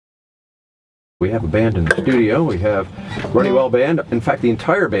We have a band in the studio. We have Ruddy Band, in fact the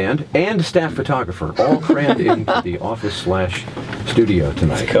entire band, and staff photographer, all crammed into the office/studio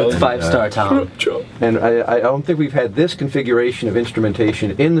tonight. Code 5-star town. And I don't think we've had this configuration of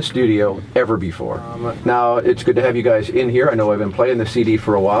instrumentation in the studio ever before. Now, it's good to have you guys in here. I know I've been playing the CD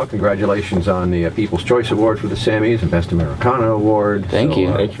for a while. Congratulations on the People's Choice Award for the Sammys and Best Americana Award. Thank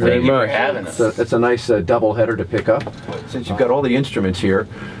you. Thank you very much. for having us. It's a nice double header to pick up. Since you've got all the instruments here,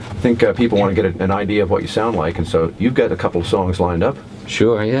 I think people want to get an idea of what you sound like, and so you've got a couple of songs lined up.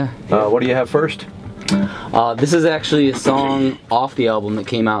 Sure, yeah. What do you have first? This is actually a song off the album that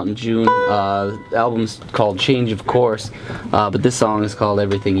came out in June. The album's called Change of Course, but this song is called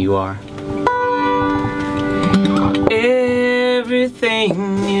Everything You Are.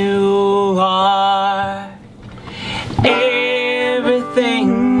 Everything you are,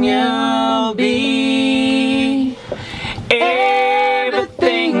 everything you'll be,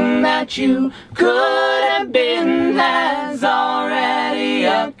 everything that you could have been has already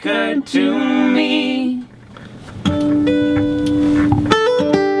occurred to me.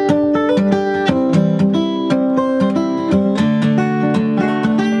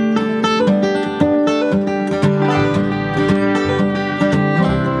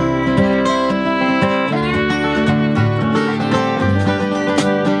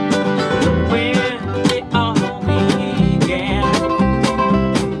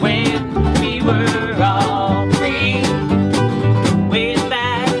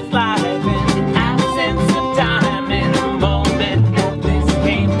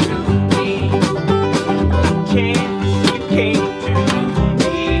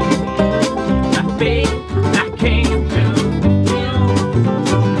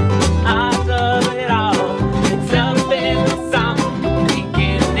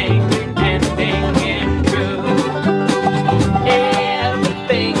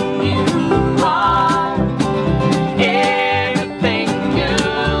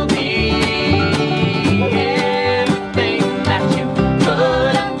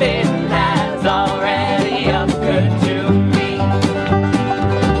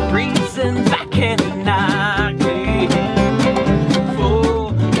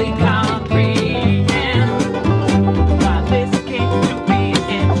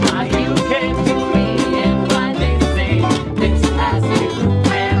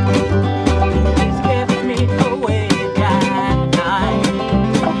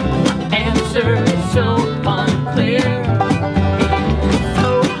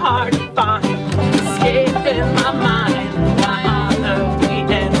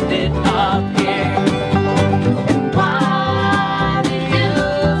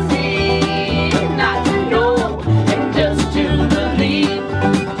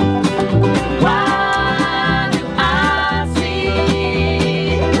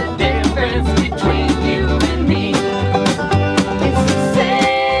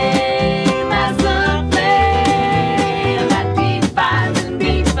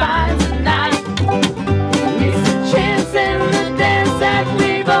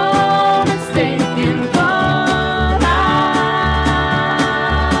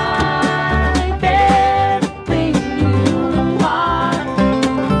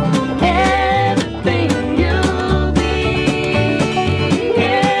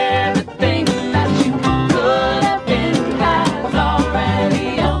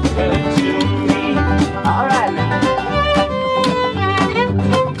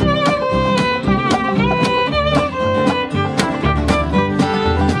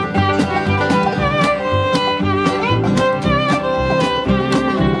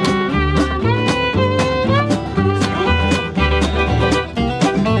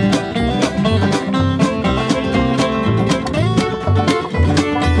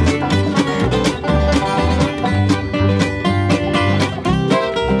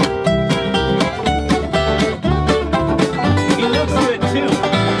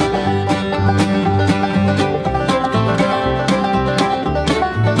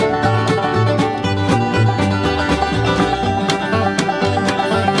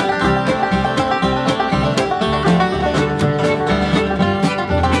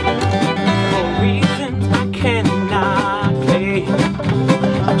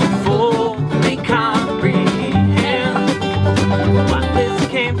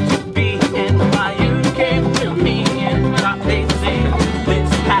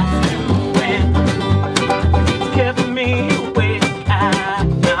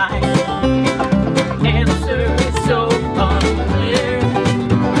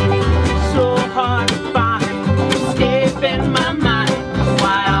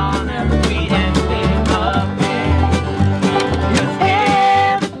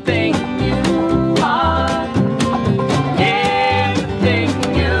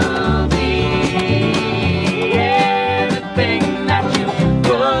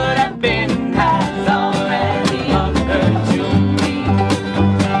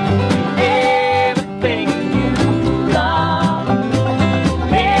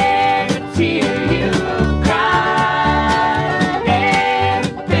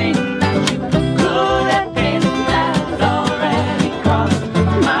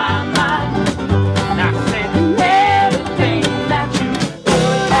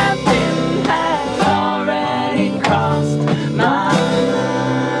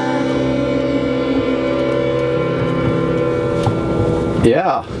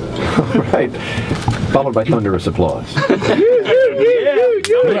 Right. Followed by thunderous applause. Somebody's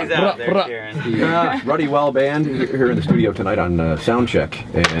out there cheering. The Ruddy Band here in the studio tonight on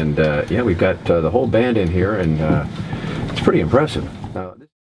Soundcheck. And yeah, we've got the whole band in here, and it's pretty impressive.